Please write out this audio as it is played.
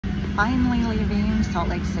finally leaving Salt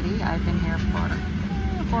Lake City. I've been here for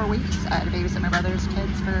 4 weeks. I had to babysit my brother's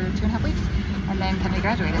kids for 2.5 weeks, and then Cenny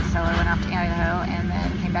graduated, so I went off to Idaho and then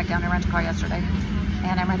came back down to rent a car yesterday.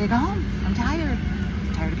 And I'm ready to go home. I'm tired.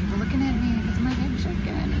 I'm tired of people looking at me because my head's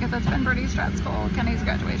shaking, because it's been pretty stressful. Kenny's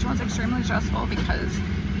graduation was extremely stressful because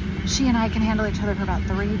she and I can handle each other for about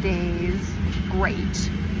 3 days. Great.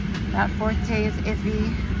 That 4th day is iffy,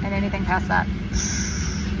 and anything past that,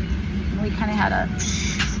 we kind of had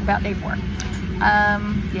about day 4.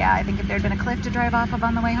 Yeah, I think if there'd been a cliff to drive off of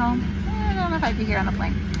on the way home, I don't know if I'd be here on the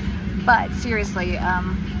plane. But seriously,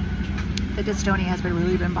 the dystonia has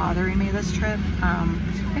really been bothering me this trip.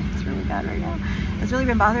 It's really bad right now. It's really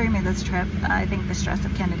been bothering me this trip. I think the stress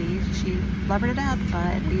of Kennedy, she loved her to death,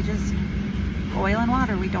 but we just, oil and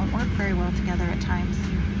water, we don't work very well together at times.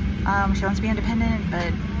 She wants to be independent,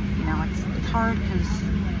 but you know, it's hard because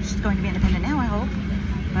she's going to be independent now, I hope.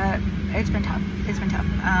 But it's been tough. It's been tough.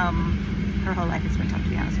 Her whole life has been tough, to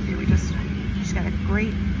be honest with you. She's got a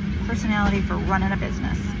great personality for running a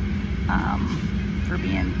business, for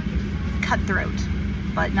being cutthroat,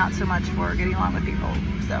 but not so much for getting along with people.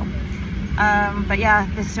 So, but yeah,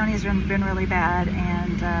 dystonia's been really bad,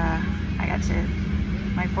 and I got to,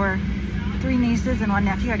 my 3 nieces and 1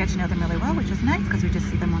 nephew, I got to know them really well, which was nice because we just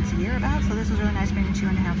see them once a year about. So this was really nice, spending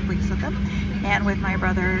 2.5 weeks with them and with my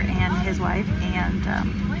brother and his wife, and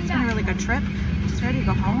it's been a really good trip. I'm just ready to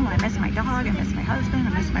go home. I miss my dog, I miss my husband,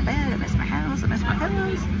 I miss my bed, I miss my house, I miss my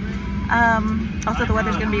pillows. Also, the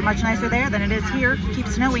weather's going to be much nicer there than it is here. It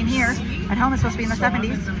keeps snowing here. At home it's supposed to be in the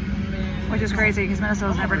 70s, which is crazy because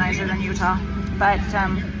Minnesota's never nicer than Utah. But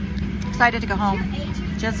excited to go home.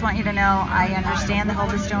 Just want you to know I understand the whole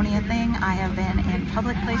dystonia thing. I have been in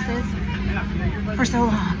public places for so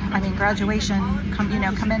long. I mean, graduation,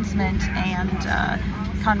 commencement, and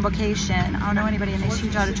convocation. I don't know anybody in these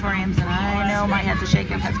huge auditoriums, and I know my head's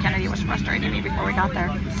shaking because Kennedy was frustrating me before we got there.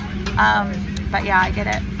 But yeah, I get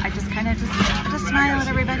it. I just kind of just smile at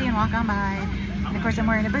everybody and walk on by. And of course, I'm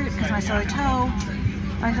wearing a boot because my silly toes,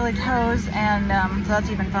 and so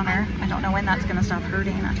that's even funner. I don't know when that's going to stop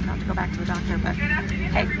hurting. I have to go back to the doctor, but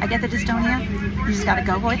hey, I get the dystonia. You just got to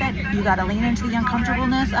go with it. You got to lean into the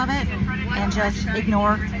uncomfortableness of it and just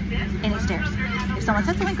ignore any stares. If someone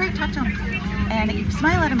says something great, talk to them. And you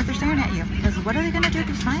smile at them if they're staring at you, because what are they going to do if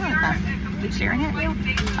you smile at them? Keep staring at you?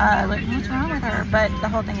 Like, what's wrong with her? But the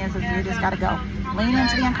whole thing is you just got to go. Lean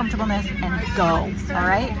into the uncomfortableness and go, all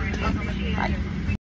right? Bye.